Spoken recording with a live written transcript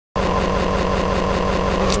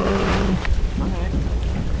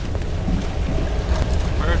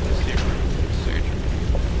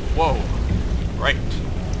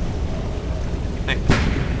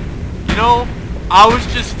I was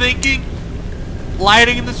just thinking,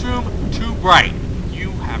 lighting in this room, too bright.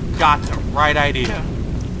 You have got the right idea.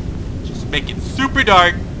 Just make it super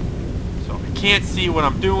dark, so I can't see what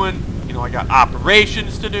I'm doing. You know, I got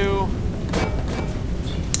operations to do.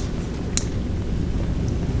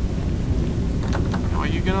 Are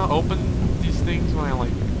you gonna open these things when I,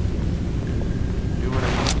 like, do what I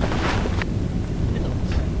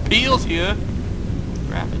want? Peels here.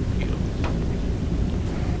 Grab it, peels.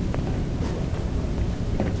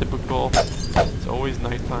 Typical. It's always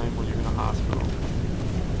nighttime when you're in a hospital.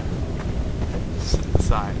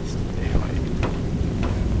 Synthesized daylight.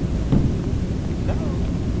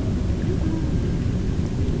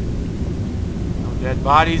 No dead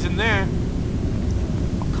bodies in there.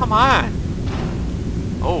 Oh, come on.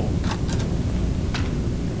 Oh.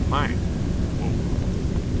 Mine. Whoa.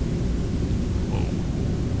 Whoa.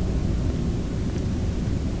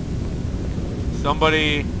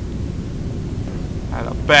 Somebody had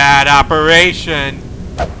a bad operation.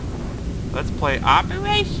 Let's play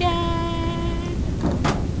Operation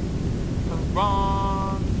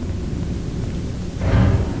Wrong.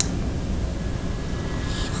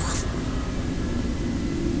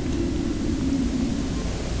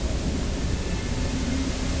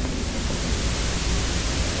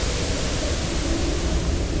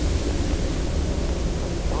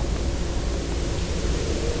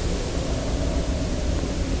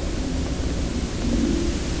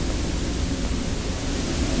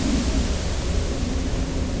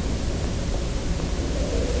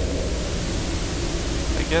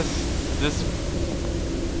 I guess this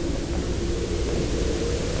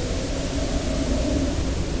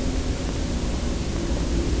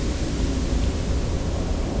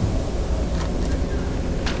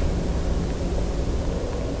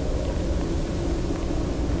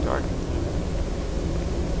dark.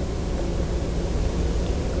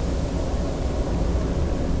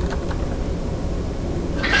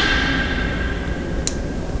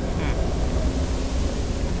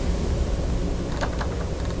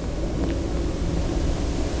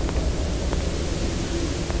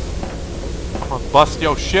 Bust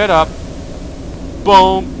your shit up.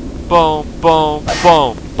 Boom, boom, boom,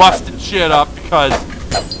 boom. Busting shit up because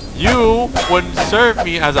you wouldn't serve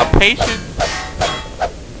me as a patient. The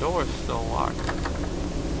door's still locked.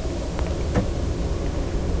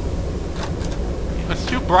 It's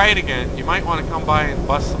too bright again. You might want to come by and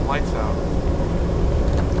bust some lights out.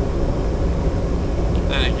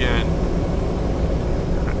 Then again.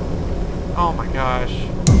 Oh my gosh.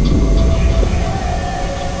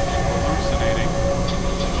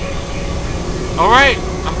 Alright,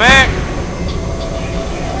 I'm back.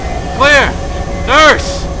 Clear.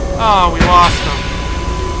 Nurse. Oh, we lost him.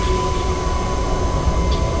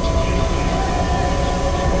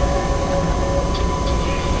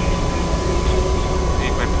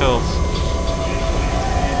 Need my pills.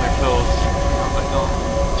 Need my pills. No, I don't.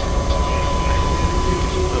 I need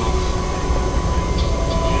pills.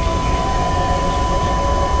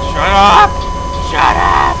 Shut up! Shut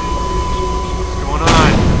up! What's going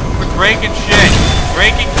on? We're breaking shit.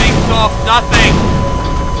 Breaking things off nothing.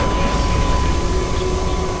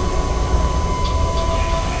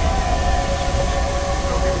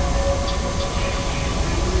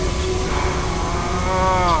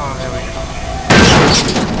 Oh, there we go.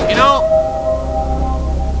 You know,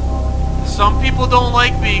 some people don't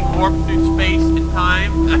like being warped through space and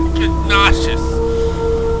time. I get nauseous.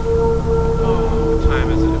 Oh, what time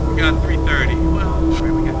is it? We got 3:30. Well,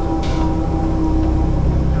 where we got?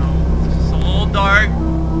 Dark,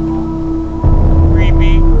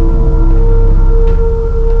 creepy,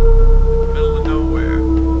 middle of nowhere.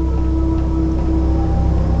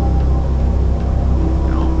 You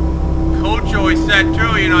know, Coach always said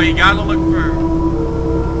too, you know, you gotta look for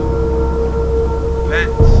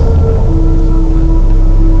vents.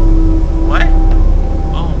 What?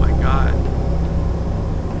 Oh my god.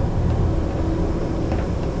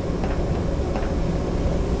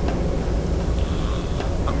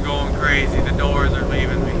 I'm going crazy. The doors are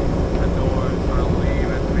leaving me. The doors are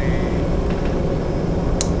leaving me.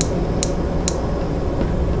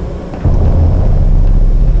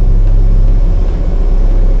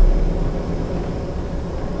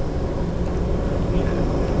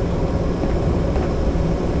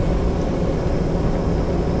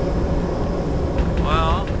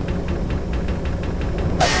 Well,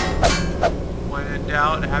 when in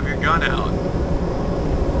doubt, have your gun out.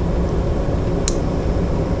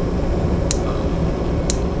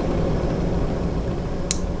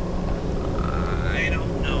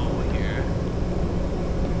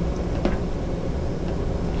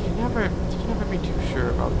 Never be too sure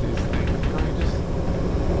about these things. You know, you just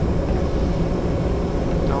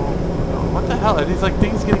hell? Are these like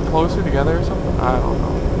things getting closer together or something? I don't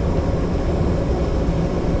know.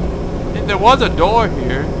 There was a door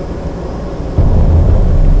here.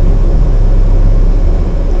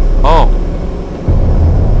 Oh.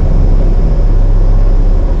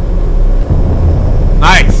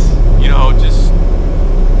 Nice. You know, just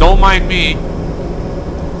don't mind me.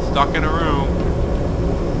 Stuck in a room.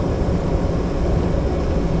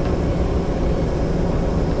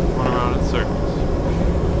 Run around in circles.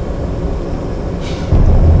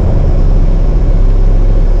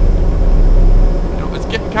 You know, it's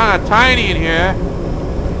getting kind of tiny in here.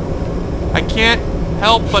 I can't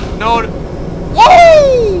help but notice.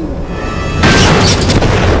 Whoa!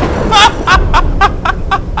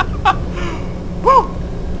 Woo!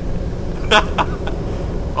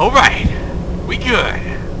 All right, we good.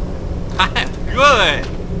 I'm good.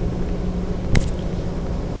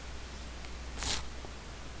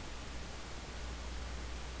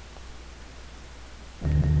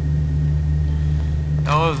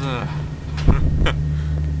 That was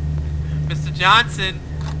Mr. Johnson,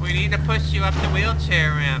 we need to push you up the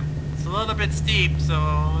wheelchair ramp. It's a little bit steep,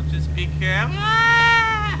 so just be careful.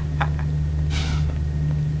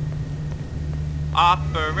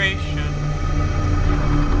 Operation.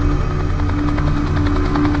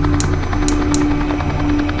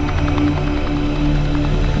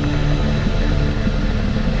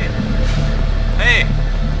 Hey.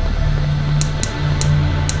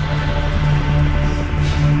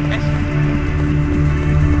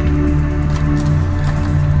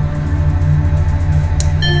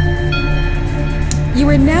 You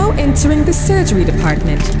are now entering the surgery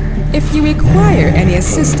department. If you require any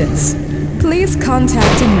assistance, please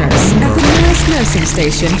contact a nurse at the nearest nursing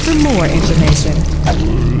station for more information.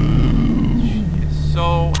 She is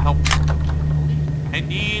so helpful. I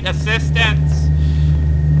need assistance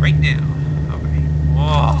right now. Okay.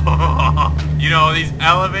 Whoa. You know, these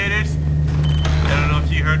elevators, I don't know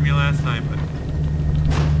if you heard me last time, but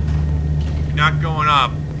you're not going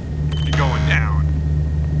up, you're going down.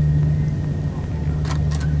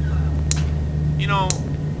 You know,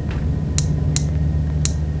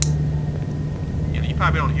 you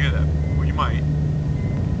probably don't hear that, or you might.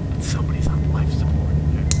 Somebody's on life support.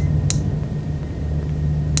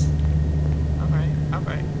 Alright,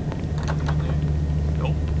 alright.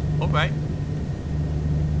 Nope. Alright.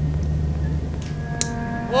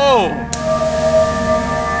 Whoa!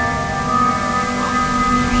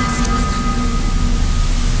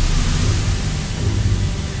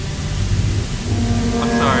 I'm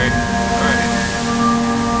sorry. Alright.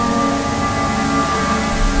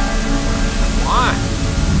 Why?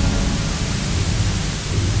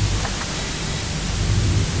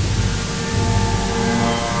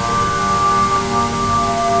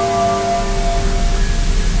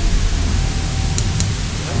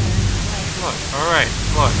 Look, alright,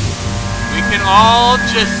 look. We can all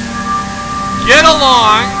just get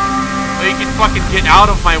along, or you can fucking get out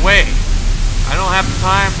of my way. I don't have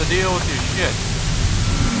time to deal with your shit.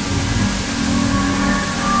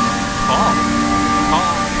 Call.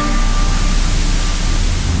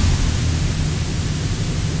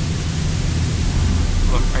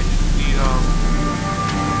 Look, I just need,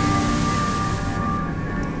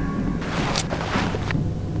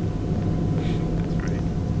 That's right.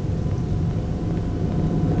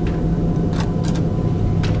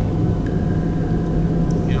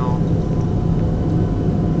 You know,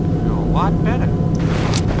 I feel a lot better.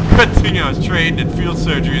 Good thing I was trained in field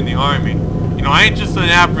surgery in the army. You know, I ain't just an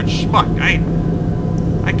average schmuck.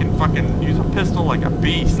 I can fucking use a pistol like a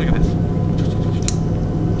beast. Look at this.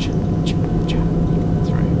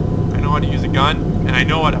 That's right. I know how to use a gun, and I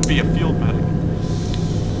know how to be a field medic.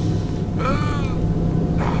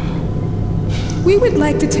 We would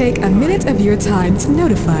like to take a minute of your time to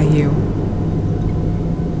notify you.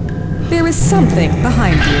 There is something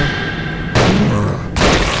behind you.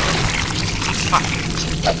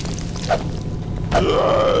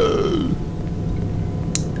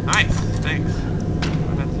 Nice, thanks.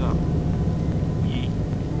 Oh, that's up. Yeet.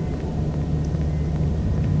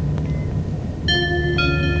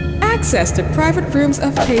 Access to private rooms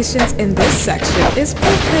of patients in this section is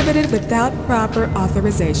prohibited without proper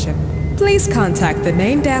authorization. Please contact the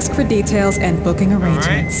main desk for details and booking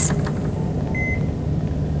arrangements.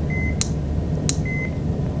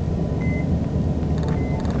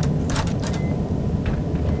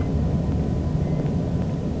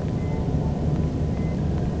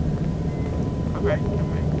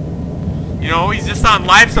 You know, he's just on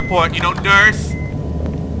life support, you know, nurse.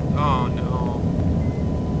 Oh no.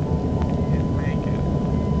 Didn't make it.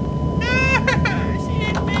 She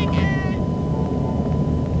didn't make it.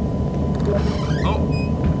 Oh.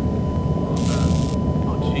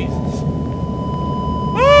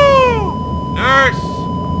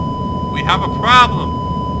 have a problem.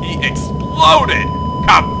 He exploded.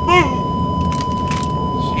 Kaboom!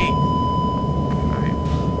 Jeez. Alright.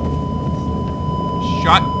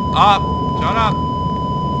 Shut up. Shut up.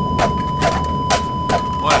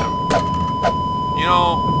 Whatever. You know,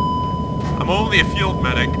 I'm only a field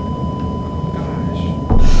medic.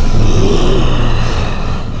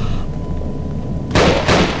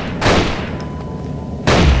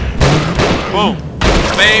 Boom,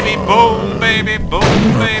 baby, boom, baby, boom,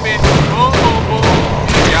 baby, boom, boom, boom.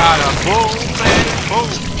 You gotta boom, baby, boom,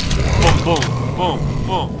 boom, boom, boom,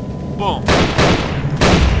 boom, boom.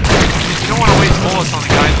 You don't want to waste bullets on the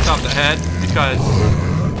guy that's off the head because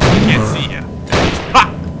he can't see you. Ha!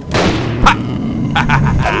 Ha! Ha! Ha!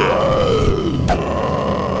 Ha!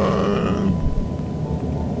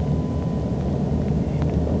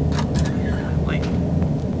 Like,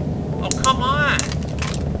 oh come on!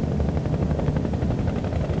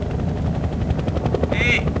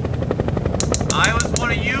 I was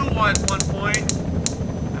one of you at one point.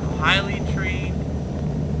 I'm highly trained.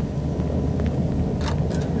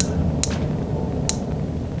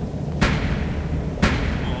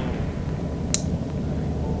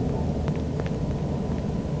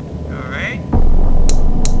 Alright.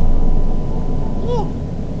 A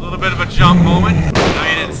little bit of a jump moment. I know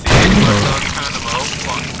you didn't see it, but I was kind of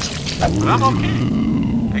fun. But I'm okay.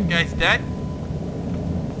 That guy's dead.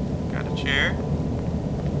 Got a chair.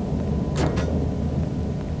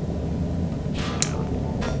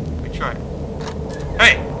 Try.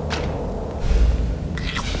 Hey!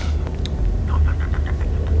 No, no, no, no, no, no.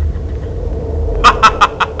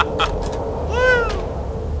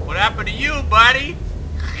 Woo! What happened to you, buddy?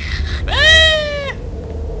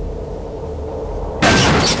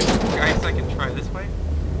 Guys, I can try this way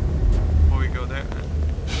before we go there.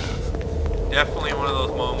 Definitely one of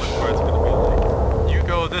those moments where it's gonna be like, you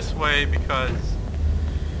go this way because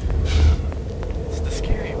it's the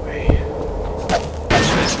scary way.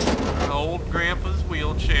 Old grandpa's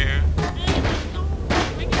wheelchair.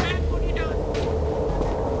 What are you doing?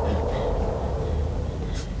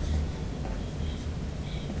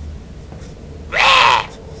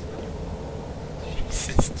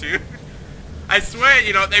 Jesus, dude. I swear,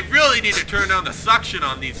 you know, they really need to turn down the suction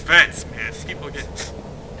on these vents, man. People get torn.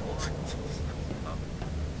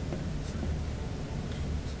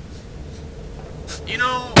 You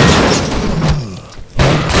know,